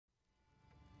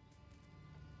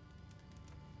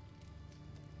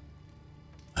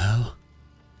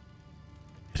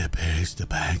Here's the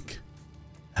bank.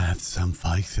 Have some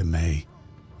faith in me,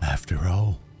 after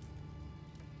all.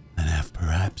 And have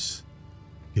perhaps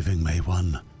given me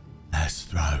one last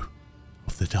throw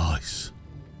of the dice.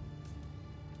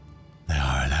 They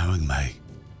are allowing me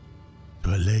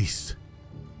to at least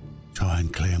try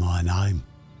and clear my name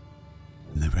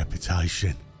and the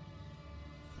reputation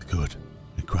of the good,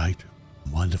 the great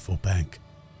and wonderful Bank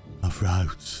of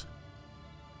Rhodes.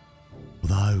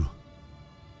 Although,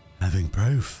 having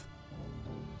proof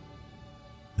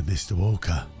that Mr.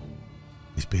 Walker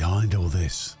is behind all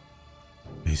this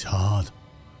is hard.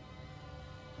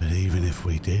 But even if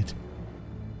we did,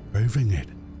 proving it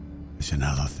is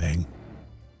another thing.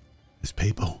 As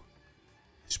people,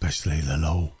 especially the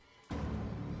law,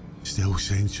 still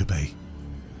seem to be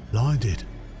blinded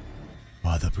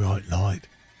by the bright light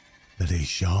that he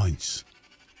shines.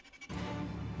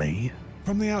 Me?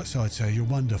 From the outside, sir, you're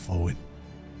wonderful and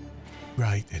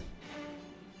great and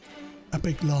a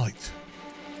big light.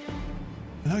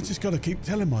 And I just got to keep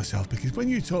telling myself, because when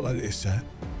you talk like this, sir,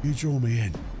 you draw me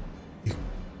in.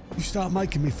 You start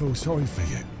making me feel sorry for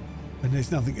you. And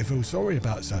there's nothing to feel sorry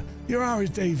about, sir. You are a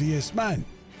devious man.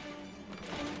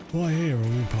 Why here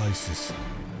of all places?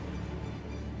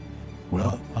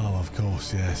 Well, oh, of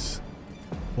course, yes.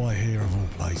 Why here of all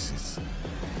places?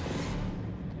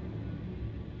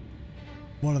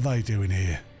 What are they doing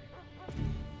here?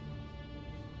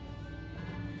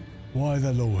 Why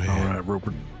the law here? all right,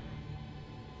 Rupert.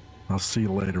 I'll see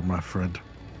you later, my friend.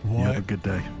 Why, you have a good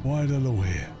day. Why the law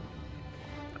here?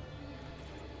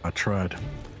 I tried.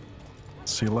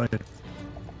 See you later.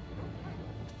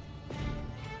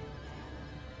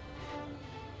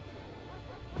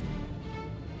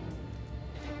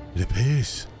 It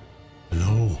appears the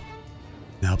law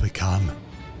now become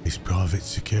his private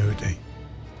security.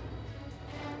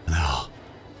 And are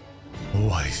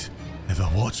always ever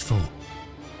watchful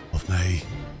of me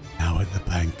now at the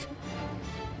bank.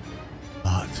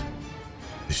 But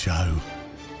to show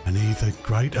an even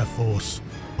greater force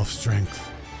of strength.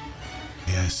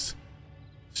 Yes,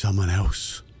 someone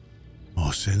else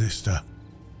more sinister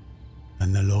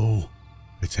than the law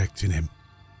protecting him.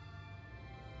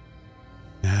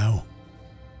 Now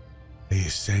he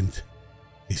has sent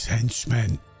his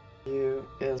henchmen.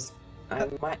 I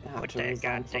might have Put to that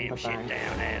resign from goddamn the shit bank.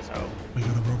 down, asshole. We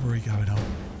got a robbery going on.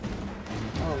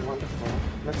 Oh, wonderful.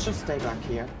 Let's just stay back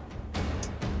here.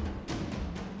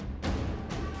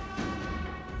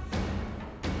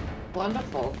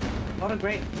 Wonderful. What a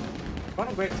great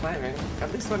timing.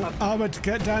 At least we're not... I would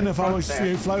get down if I was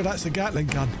you, Flo. That's a Gatling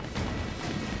gun.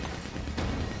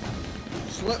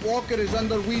 Slipwalker is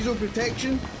under Weasel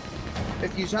protection.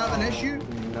 If you have an issue,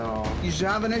 No. you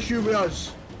have an issue with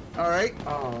us. Alright?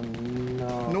 Oh,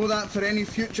 no. Know that for any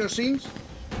future scenes?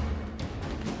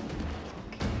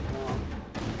 No.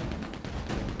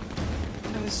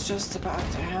 I was just about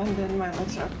to hand in my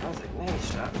letter of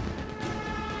resignation.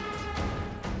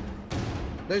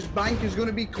 This bank is going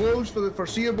to be closed for the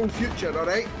foreseeable future,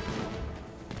 alright?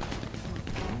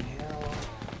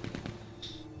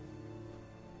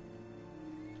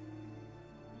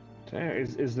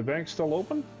 Is the bank still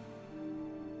open?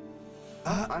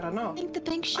 I don't know. I think the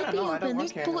bank should I be don't know, I don't open. work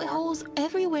There's here bullet anymore. holes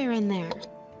everywhere in there.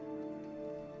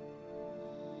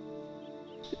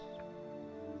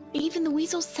 Even the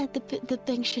weasels said the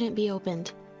bank shouldn't be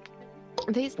opened.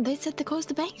 They said to close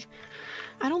the bank.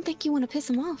 I don't think you want to piss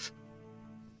them off.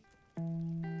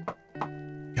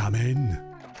 Come in.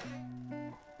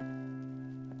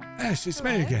 Yes, it's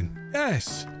me again.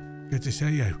 Yes. Good to see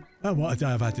you. Oh, what a day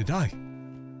I've had today.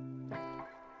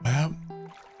 Well,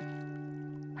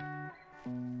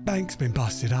 bank's been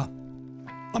busted up.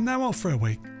 I'm now off for a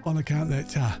week on account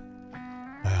that,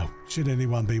 well, should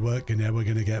anyone be working there, we're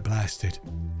going to get blasted.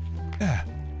 Yeah,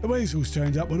 the weasels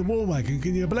turned up with a war wagon,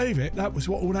 can you believe it? That was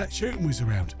what all that shooting was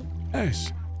around.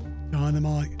 Yes,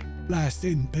 dynamite,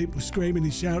 blasting, people screaming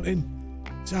and shouting,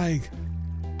 saying,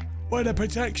 we're the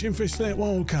protection for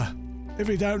Slipwalker. If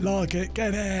you don't like it,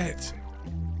 get it.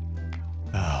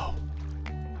 Oh,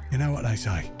 you know what they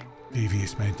say,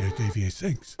 devious men do devious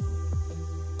things.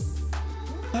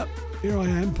 Here I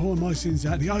am, pouring my sins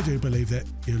out. I do believe that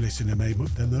you listen to me more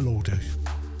than the law do.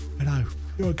 You know,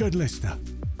 you're a good listener.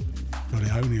 You're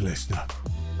the only listener.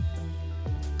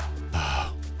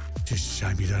 Oh, just a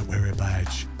shame you don't wear a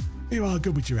badge. You are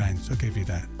good with your hands, I'll give you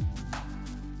that.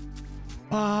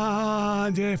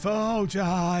 Wonderful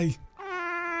day.